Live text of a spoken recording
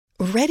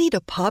Ready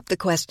to pop the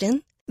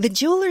question? The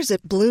jewelers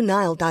at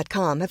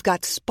BlueNile.com have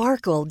got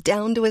sparkle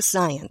down to a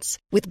science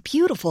with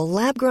beautiful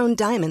lab-grown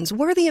diamonds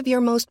worthy of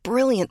your most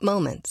brilliant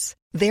moments.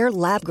 Their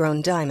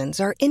lab-grown diamonds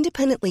are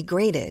independently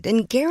graded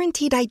and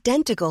guaranteed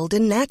identical to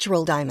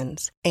natural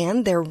diamonds,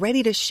 and they're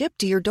ready to ship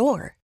to your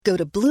door. Go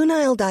to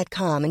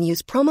BlueNile.com and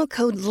use promo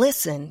code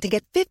LISTEN to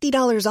get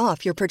 $50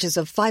 off your purchase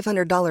of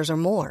 $500 or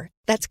more.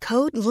 That's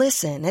code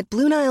LISTEN at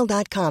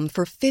BlueNile.com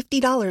for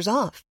 $50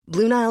 off.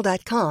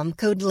 BlueNile.com,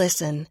 code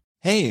LISTEN.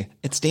 Hey,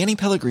 it's Danny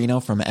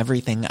Pellegrino from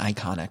Everything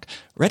Iconic.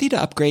 Ready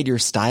to upgrade your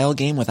style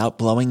game without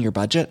blowing your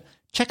budget?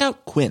 Check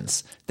out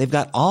Quince. They've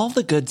got all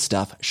the good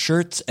stuff,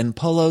 shirts and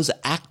polos,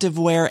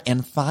 activewear,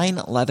 and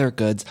fine leather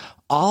goods,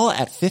 all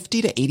at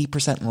 50 to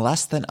 80%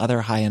 less than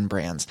other high-end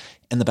brands.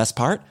 And the best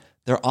part?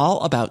 They're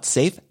all about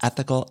safe,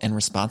 ethical, and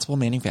responsible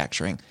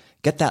manufacturing.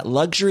 Get that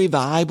luxury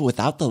vibe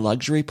without the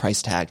luxury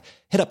price tag.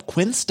 Hit up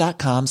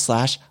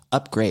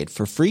quince.com/upgrade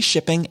for free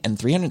shipping and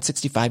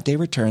 365-day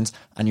returns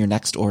on your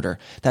next order.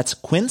 That's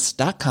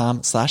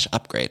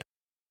quince.com/upgrade.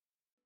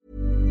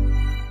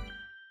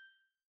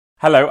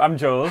 Hello, I'm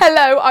Jules.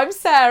 Hello, I'm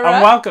Sarah.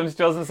 And welcome to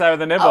Jules and Sarah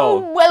the Nibble. Oh,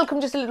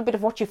 welcome, just a little bit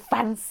of what you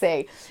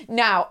fancy.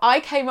 Now, I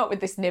came up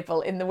with this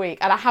nibble in the week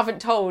and I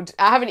haven't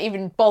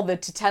even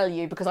bothered to tell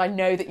you because I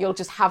know that you'll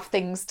just have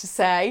things to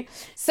say.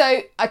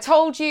 So, I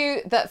told you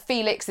that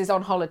Felix is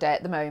on holiday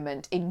at the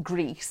moment in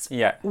Greece.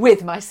 Yeah.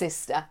 With my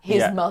sister,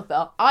 his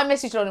mother. I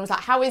messaged her and was like,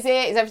 how is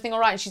it? Is everything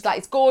all right? And she's like,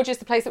 it's gorgeous,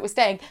 the place that we're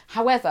staying.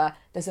 However,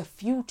 there's a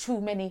few too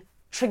many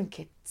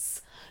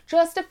trinkets.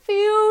 Just a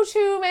few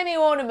too many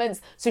ornaments.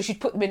 So she'd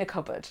put them in a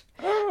cupboard.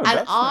 Oh,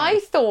 and I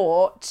nice.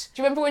 thought,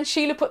 do you remember when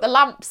Sheila put the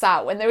lamps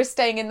out when they were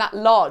staying in that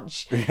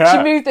lodge? Yeah. She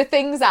moved the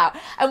things out.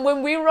 And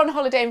when we were on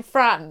holiday in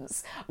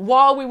France,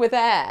 while we were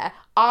there,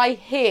 I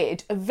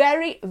hid a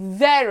very,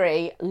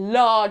 very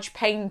large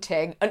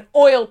painting, an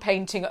oil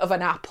painting of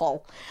an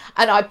apple.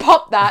 And I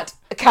popped that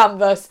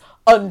canvas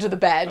under the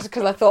bed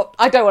because I thought,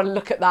 I don't want to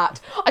look at that.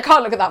 I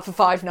can't look at that for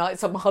 5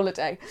 nights on my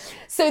holiday.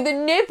 So the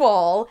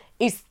nibble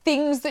is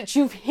things that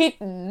you've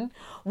hidden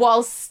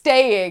while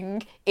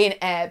staying in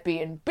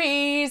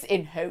Airbnbs,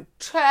 in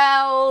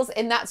hotels,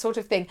 in that sort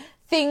of thing.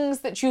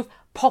 Things that you've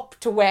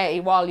popped away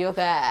while you're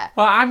there.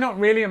 Well, I'm not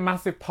really a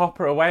massive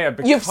popper awayer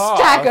because... You've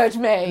staggered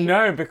me.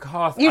 No,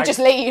 because... You just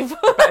leave.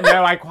 But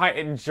no, I quite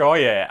enjoy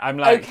it. I'm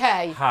like,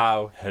 okay.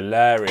 How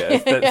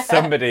hilarious that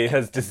somebody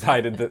has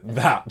decided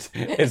that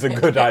is a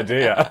good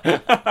idea.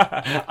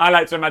 I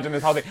like to imagine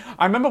this whole thing.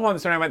 I remember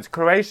once when I went to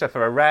Croatia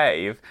for a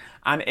rave,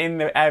 and in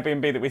the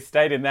Airbnb that we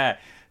stayed in there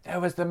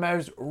was the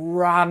most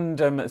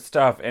random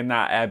stuff in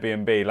that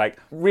Airbnb. Like,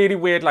 really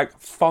weird, like,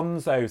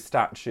 Fonzo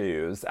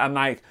statues and,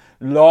 like,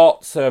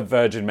 lots of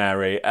Virgin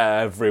Mary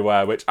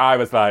everywhere, which I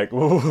was like,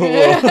 ooh,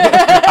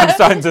 I'm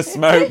starting to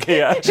smoke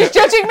here. She's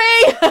judging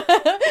me!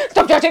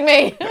 Stop judging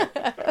me!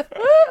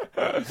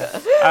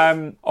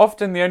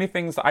 Often the only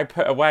things that I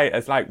put away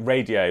is, like,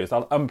 radios.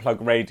 I'll unplug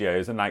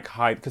radios and, like,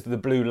 hide because of the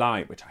blue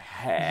light, which I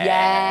hate.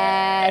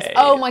 Yes.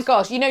 Oh, my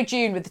gosh. You know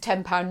June with the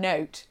 £10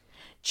 note?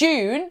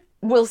 June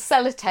will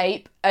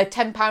sellotape a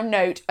 £10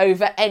 note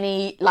over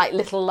any, like,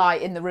 little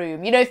light in the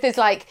room. You know, if there's,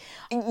 like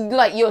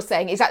you're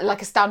saying, exactly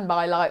like a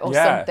standby light or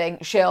something,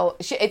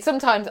 it's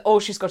sometimes all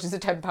she's got is a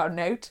 £10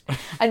 note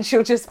and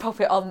she'll just pop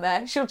it on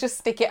there. She'll just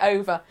stick it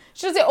over.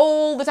 She does it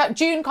all the time.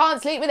 June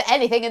can't sleep with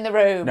anything in the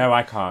room. No,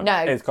 I can't. No.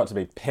 It's got to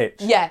be pitch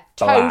black.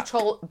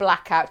 Total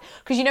blackout.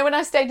 Because, you know, when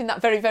I stayed in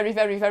that very, very,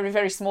 very, very,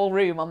 very small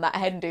room on that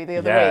hen do the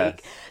other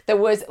week, there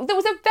was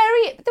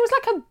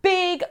like a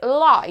big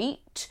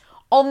light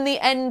on the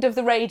end of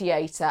the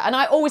radiator, and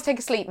I always take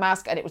a sleep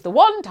mask, and it was the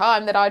one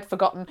time that I'd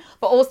forgotten,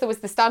 but also there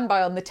was the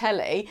standby on the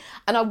telly,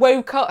 and I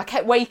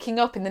kept waking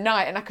up in the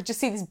night and I could just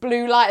see this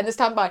blue light in the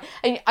standby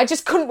and I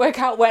just couldn't work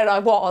out where I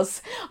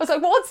was. I was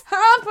like, what's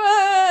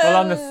happened? Well,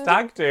 on the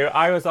stag do,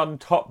 I was on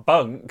top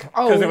bunk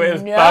because it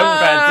was no.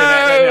 bunk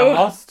beds in a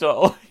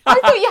hostel. I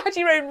thought you had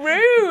your own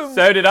room.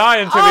 So did I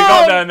until we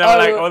got there and they were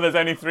like, oh, there's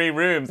only 3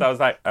 rooms. I was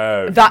like,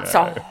 oh, that's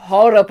no. a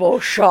horrible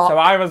shock. So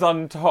I was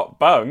on top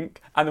bunk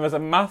and there was a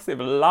massive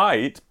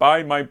light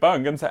by my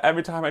bunk, and so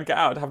every time I'd get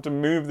out I'd have to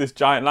move this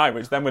giant light,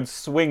 which then would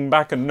swing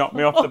back and knock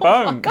me off the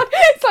bunk. God,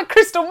 it's like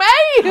Crystal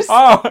Maze.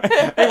 Oh,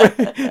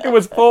 it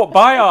was Fort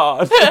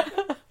Bayard.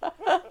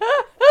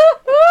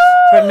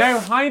 But no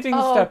hiding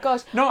stuff. Oh,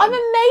 gosh. I'm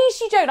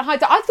amazed you don't hide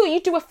that. I thought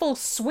you'd do a full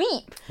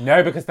sweep.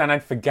 No, because then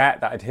I'd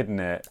forget that I'd hidden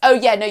it. Oh,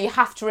 yeah, no, you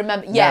have to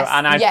remember. Yes, no,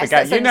 and I'd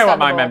forget. You know what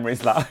my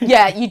memory's like.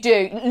 Yeah, you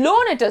do.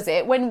 Lorna does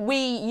it when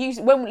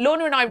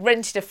Lorna and I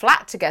rented a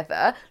flat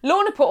together.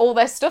 Lorna put all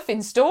their stuff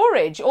in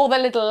storage, all their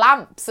little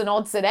lamps and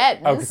odds and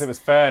ends. Oh, because it was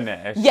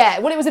furnished. Yeah,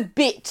 well, it was a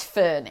bit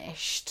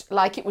furnished.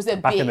 Like, it was a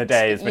Back bit... in the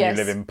days when you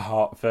live in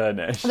part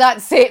furnished.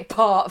 That's it,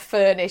 part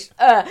furnished.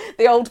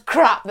 The old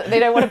crap that they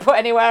don't want to put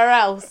anywhere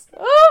else.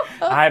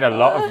 I had a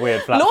lot of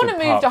weird flats. Lorna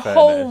moved a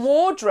whole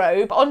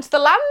wardrobe onto the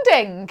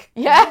landing.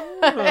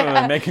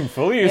 Yeah. Making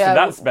full use of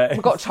that space.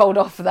 We got told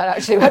off for that,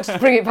 actually. We had to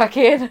bring it back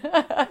in.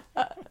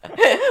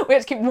 We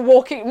had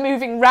to keep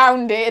moving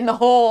round it in the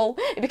hall.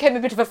 It became a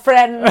bit of a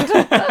friend.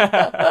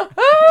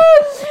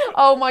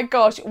 Oh my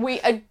gosh, we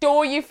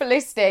adore you for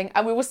listening,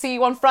 and we will see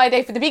you on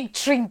Friday for the big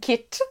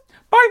trinket.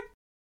 Bye.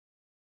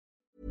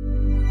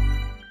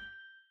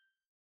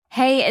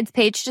 Hey, it's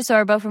Paige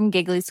DeSorbo from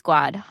Giggly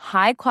Squad.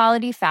 High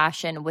quality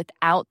fashion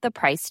without the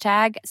price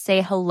tag.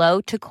 Say hello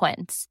to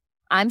Quince.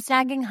 I'm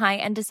snagging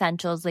high-end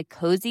essentials like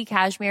cozy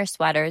cashmere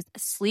sweaters,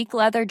 sleek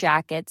leather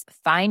jackets,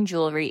 fine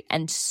jewelry,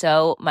 and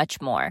so much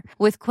more.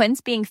 With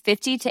Quince being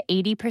 50 to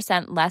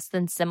 80% less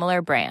than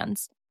similar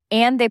brands.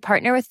 And they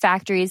partner with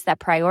factories that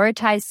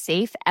prioritize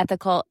safe,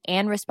 ethical,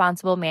 and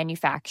responsible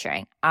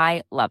manufacturing.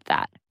 I love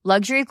that.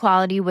 Luxury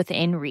quality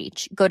within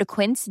reach. Go to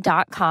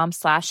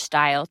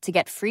quince.com/style to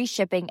get free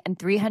shipping and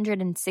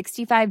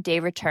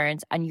 365-day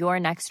returns on your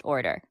next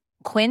order.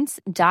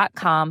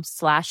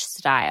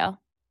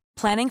 Quince.com/style.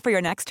 Planning for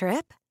your next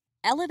trip?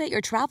 Elevate your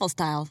travel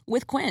style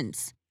with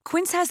Quince.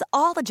 Quince has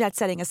all the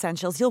jet-setting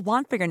essentials you'll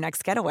want for your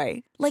next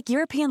getaway, like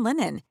European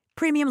linen,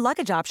 premium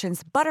luggage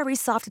options, buttery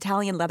soft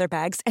Italian leather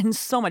bags, and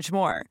so much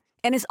more.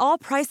 And is all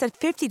priced at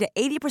 50 to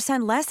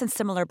 80% less than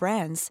similar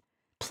brands.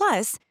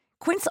 Plus,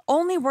 Quince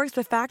only works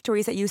with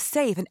factories that use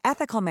safe and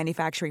ethical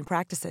manufacturing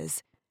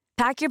practices.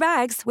 Pack your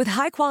bags with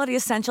high-quality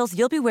essentials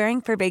you'll be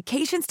wearing for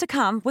vacations to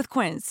come with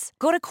Quince.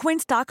 Go to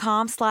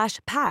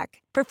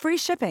quince.com/pack for free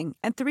shipping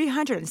and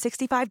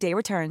 365-day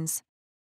returns.